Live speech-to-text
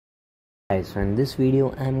Guys, so in this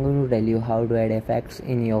video I'm going to tell you how to add effects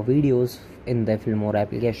in your videos in the Filmora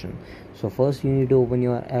application. So first you need to open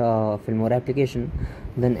your Filmora application,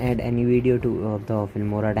 then add any video to the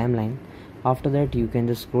Filmora timeline. After that you can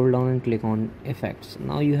just scroll down and click on effects.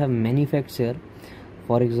 Now you have many effects here.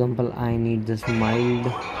 For example, I need this mild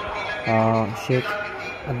shake.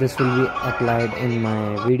 This will be applied in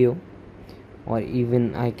my video, or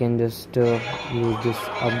even I can just use this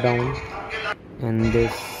up down and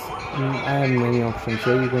this. I have many options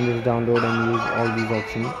here. You can just download and use all these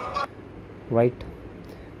options, right?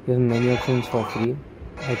 You have many options for free.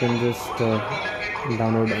 I can just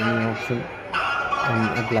download any option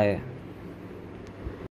and apply